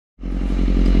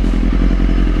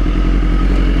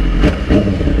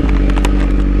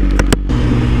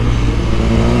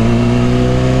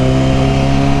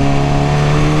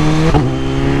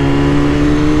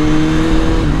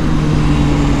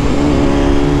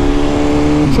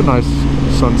It's a nice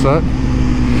sunset.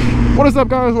 What is up,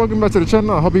 guys? Welcome back to the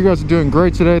channel. I hope you guys are doing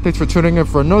great today. Thanks for tuning in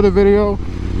for another video.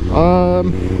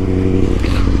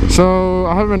 So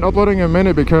I haven't been uploading in a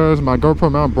minute because my GoPro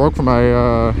mount broke from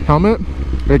my helmet.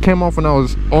 It came off when I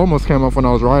was almost came off when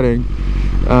I was riding.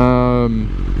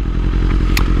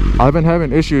 I've been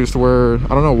having issues to where I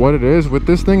don't know what it is with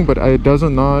this thing, but it does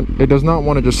not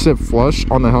want to just sit flush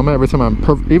on the helmet every time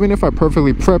even if I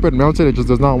perfectly prep it and mount it, it just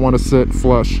does not want to sit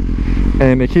flush,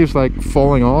 and it keeps like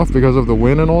falling off because of the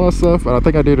wind and all that stuff. And I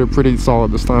think I did it pretty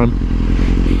solid this time.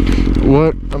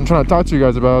 What I'm trying to talk to you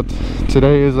guys about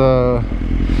today is I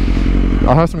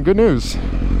have some good news.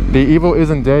 The EVO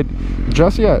isn't dead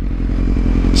just yet.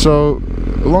 So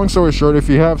long story short, if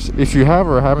you have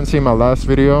or haven't seen my last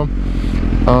video,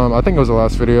 I think it was the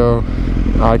last video,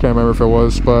 I can't remember if it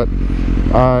was, but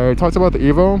I talked about the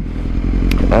EVO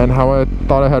and how I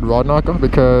thought I had rod knockoff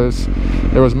because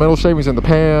there was metal shavings in the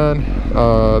pan,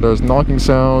 there was knocking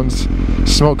sounds,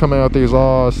 smoke coming out the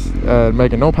exhaust, and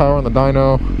making no power on the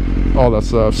dyno, all that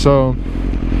stuff. So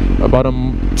about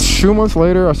 2 months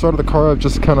later, I started the car up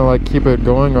just to kind of like keep it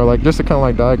going, or like just to kind of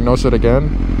like diagnose it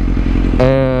again.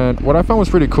 And what I found was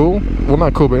pretty cool, well,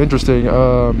 not cool but interesting.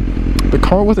 The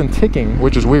car wasn't ticking,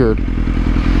 which is weird.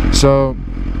 So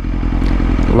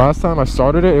last time I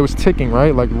started it, it was ticking,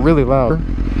 right, like really loud,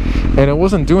 and it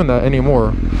wasn't doing that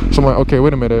anymore. So I'm like, okay,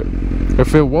 wait a minute,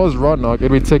 if it was rod knock, it'd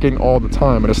be ticking all the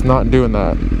time, and it's not doing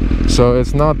that. So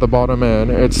it's not the bottom end,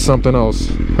 it's something else.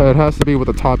 It has to be with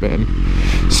the top end.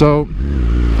 So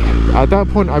at that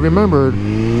point I remembered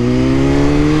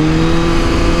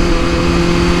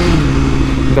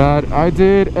that I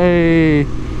did a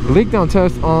leak down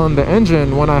test on the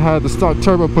engine when I had the stock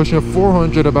turbo pushing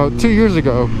 400 about 2 years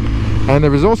ago, and the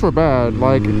results were bad.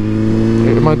 Like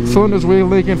my cylinders were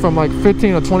leaking from like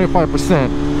 15 to 25%,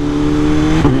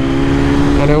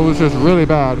 and it was just really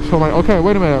bad. So I'm like, okay,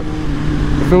 wait a minute,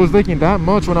 if it was leaking that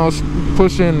much when I was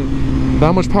pushing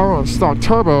that much power on stock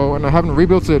turbo and I haven't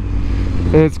rebuilt it,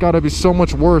 it's got to be so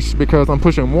much worse because I'm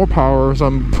pushing more power, so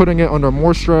I'm putting it under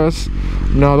more stress.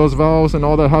 Now those valves and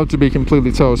all that have to be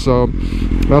completely toast. So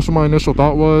that's what my initial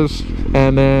thought was.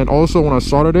 And then also when I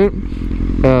started it,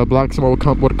 black smoke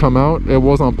would come out. It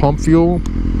was on pump fuel,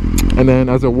 and then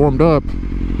as it warmed up,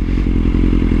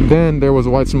 then there was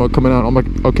white smoke coming out. I'm like,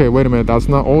 okay, wait a minute, that's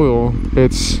not oil.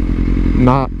 It's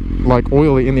not like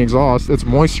oily in the exhaust, it's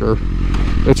moisture,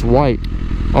 it's white.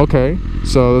 Okay,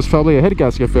 so there's probably a head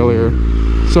gasket failure.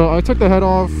 So I took the head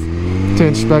off to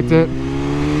inspect it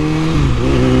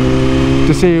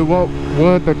to see what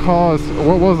was the cause,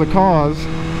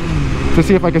 to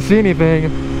see if I could see anything.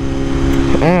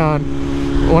 And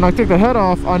when I took the head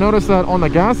off, I noticed that on the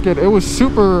gasket it was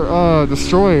super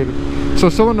destroyed. So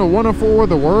cylinder 1 and 4 were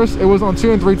the worst. It was on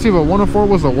 2 and 3 too, but 1 and 4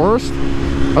 was the worst.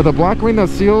 The black ring that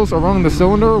seals around the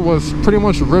cylinder was pretty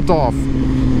much ripped off.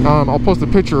 I'll post a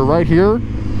picture right here,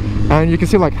 and you can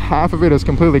see like half of it is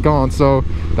completely gone. So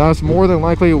that's more than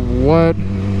likely what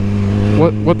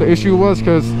the issue was,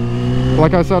 because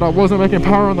like I said, I wasn't making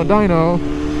power on the dyno.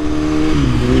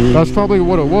 That's probably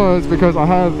what it was, because I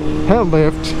had head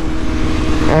lift,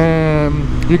 and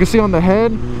you can see on the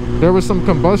head there was some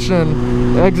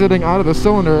combustion exiting out of the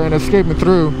cylinder and escaping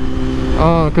through,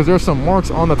 because there's some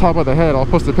marks on the top of the head. I'll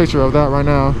post a picture of that right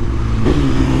now.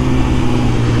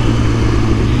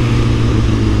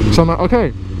 So I'm like,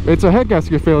 okay, it's a head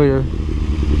gasket failure.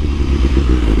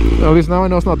 At least now I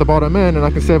know it's not the bottom end, and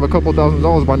I can save a couple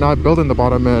 $1,000s by not building the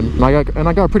bottom end. And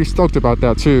I got pretty stoked about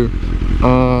that too.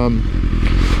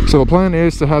 So the plan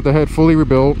is to have the head fully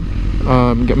rebuilt.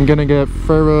 I'm gonna get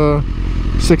Farah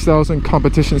 6000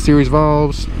 competition series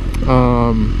valves,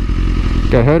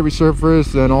 get head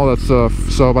resurfaced and all that stuff.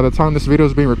 So by the time this video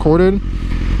is being recorded,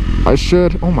 I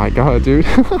should, oh my god, dude,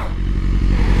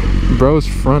 bro's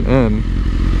front end.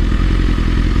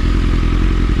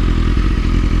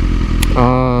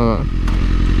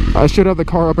 I should have the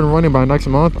car up and running by next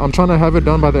month. I'm trying to have it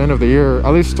done by the end of the year,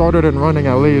 at least started and running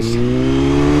at least.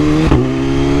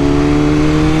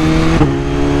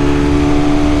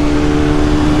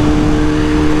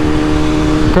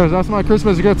 Because that's my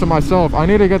Christmas gift to myself. I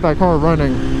need to get that car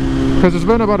running, because it's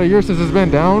been about a year since it's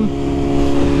been down.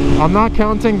 I'm not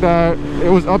counting that it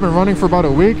was up and running for about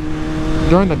a week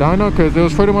during the dyno, because it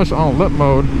was pretty much on lip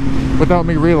mode without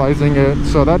me realizing it,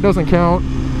 so that doesn't count.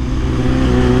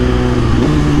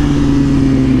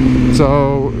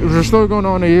 So we're still going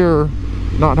on a year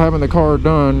not having the car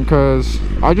done, because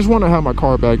I just want to have my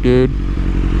car back, dude.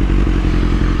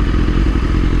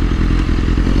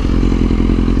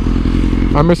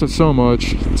 I miss it so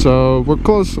much. So we're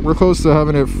close to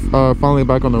having it finally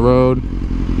back on the road.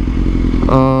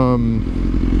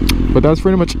 But that's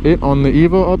pretty much it on the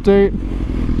EVO update.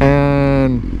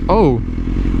 And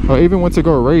I even went to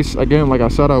go race again like I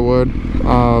said I would,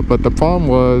 but the problem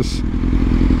was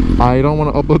I don't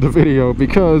want to upload the video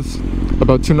because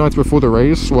about 2 nights before the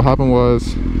race, what happened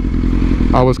was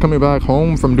I was coming back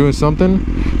home from doing something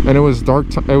and it was dark,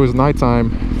 it was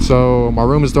nighttime, so my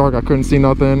room is dark, I couldn't see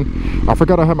nothing. I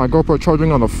forgot I had my GoPro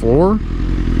charging on the floor,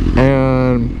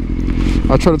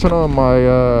 and I tried to turn on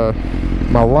my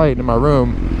my light in my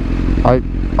room.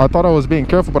 I thought I was being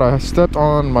careful, but I stepped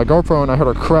on my GoPro and I heard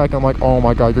a crack. I'm like, oh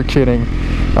my god, you're kidding.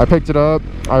 I picked it up,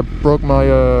 I broke my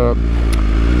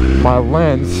my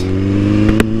lens,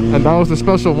 and that was the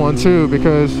special one too,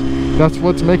 because that's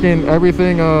what's making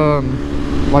everything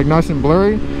like nice and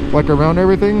blurry, like around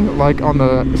everything, like on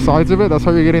the sides of it. That's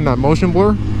how you're getting that motion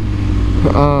blur,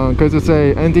 because it's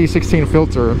a ND16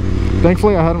 filter.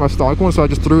 Thankfully I had my stock one, so I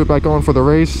just threw it back on for the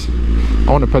race.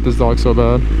 I want to pet this dog so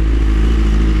bad.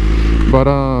 But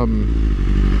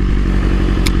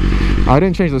I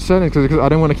didn't change the settings because I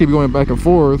didn't want to keep going back and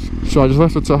forth, so I just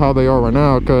left it to how they are right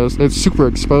now, because it's super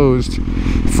exposed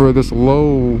for this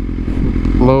low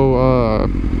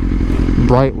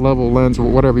bright level lens, or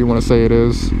whatever you want to say it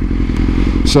is.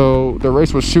 So the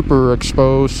race was super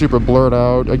exposed, super blurred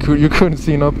out. You couldn't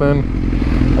see nothing.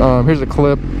 Here's a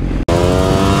clip.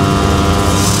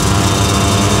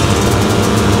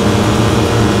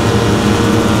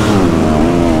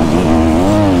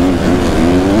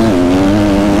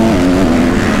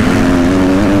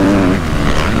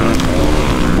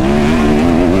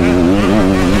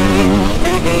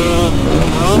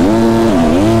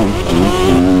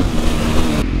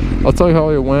 I'll tell you how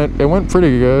it went. It went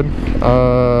pretty good.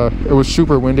 It was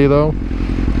super windy though.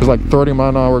 It was like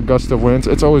 30-mile-an-hour gust of winds.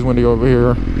 It's always windy over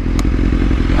here.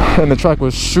 And the track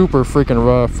was super freaking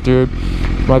rough, dude.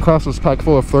 My class was packed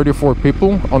full of 34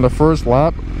 people on the first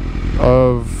lap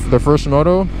of the first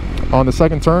moto. On the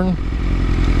second turn,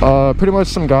 pretty much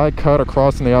some guy cut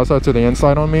across from the outside to the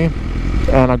inside on me,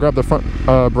 and I grabbed the front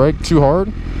brake too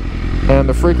hard, and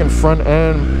the freaking front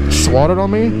end swatted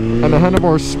on me, and the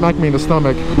handlebar smacked me in the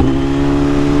stomach.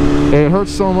 It hurt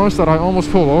so much that I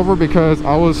almost pulled over, because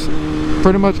I almost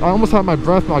had my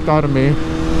breath knocked out of me.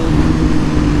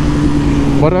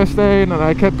 But I stayed and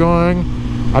I kept going.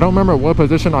 I don't remember what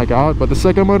position I got, but the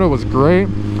second moto was great.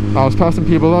 I was passing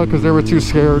people out because they were too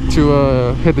scared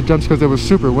to hit the jumps because it was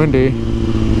super windy.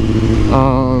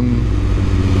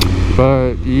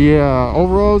 But yeah,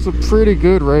 overall it was a pretty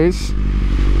good race.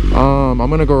 I'm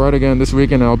gonna go ride again this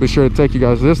weekend, and I'll be sure to take you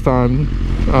guys this time,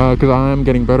 because I am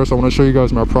getting better, so I want to show you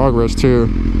guys my progress too.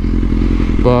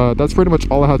 But that's pretty much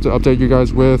all I have to update you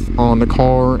guys with on the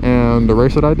car and the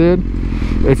race that I did.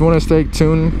 If you want to stay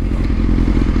tuned,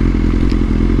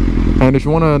 and if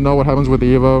you want to know what happens with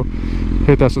the EVO,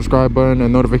 hit that subscribe button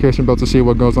and notification bell to see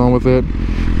what goes on with it.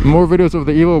 More videos of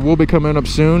the EVO will be coming up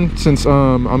soon, since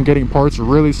I'm getting parts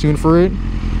really soon for it,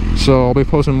 so I'll be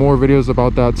posting more videos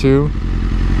about that too.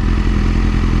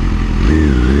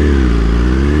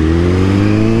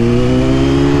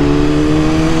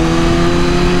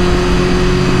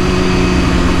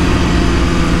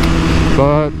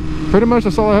 But pretty much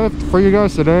that's all I have for you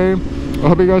guys today. I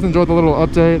hope you guys enjoyed the little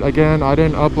update. Again, I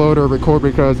didn't upload or record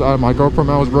because my GoPro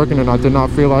mount was broken, and I did not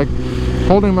feel like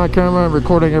holding my camera and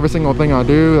recording every single thing I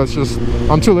do. That's just,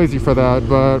 I'm too lazy for that.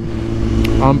 But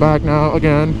I'm back now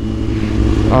again.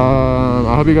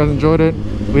 I hope you guys enjoyed it.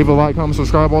 Leave a like, comment,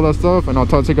 subscribe, all that stuff, and I'll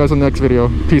talk to you guys in the next video.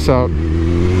 Peace out.